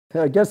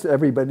I guess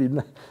everybody,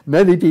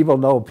 many people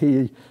know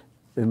P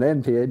and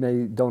NP, and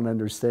they don't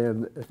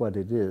understand what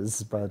it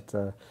is, but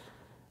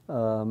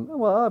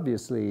well,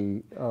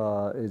 obviously,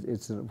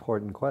 it's an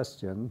important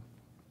question.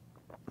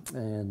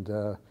 And,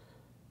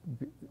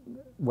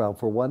 well,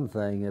 for one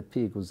thing, if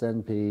P equals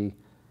NP,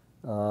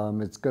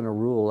 it's going to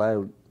rule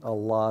out a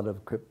lot of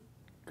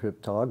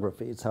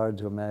cryptography. It's hard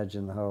to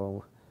imagine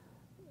how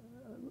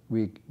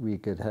we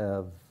could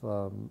have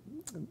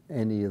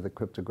any of the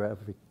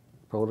cryptographic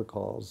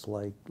protocols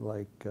like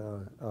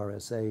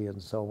RSA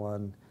and so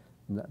on.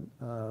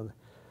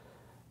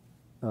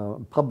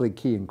 Public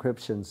key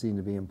encryption seemed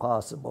to be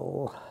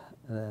impossible,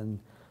 and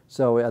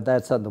so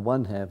that's on the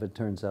one hand. It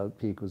turns out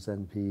P equals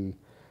NP,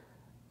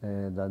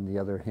 and on the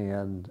other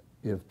hand,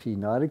 if P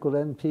not equal to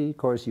NP, of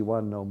course you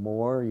want to know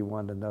more. You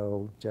want to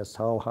know just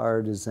how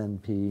hard is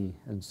NP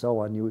and so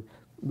on.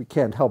 We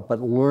can't help but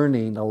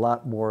learning a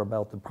lot more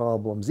about the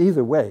problems.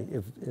 Either way,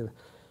 if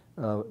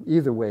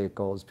either way it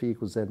goes, P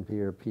equals NP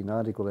or P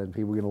not equal to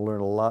NP, we're going to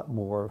learn a lot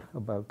more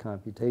about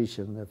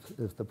computation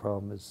if the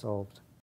problem is solved.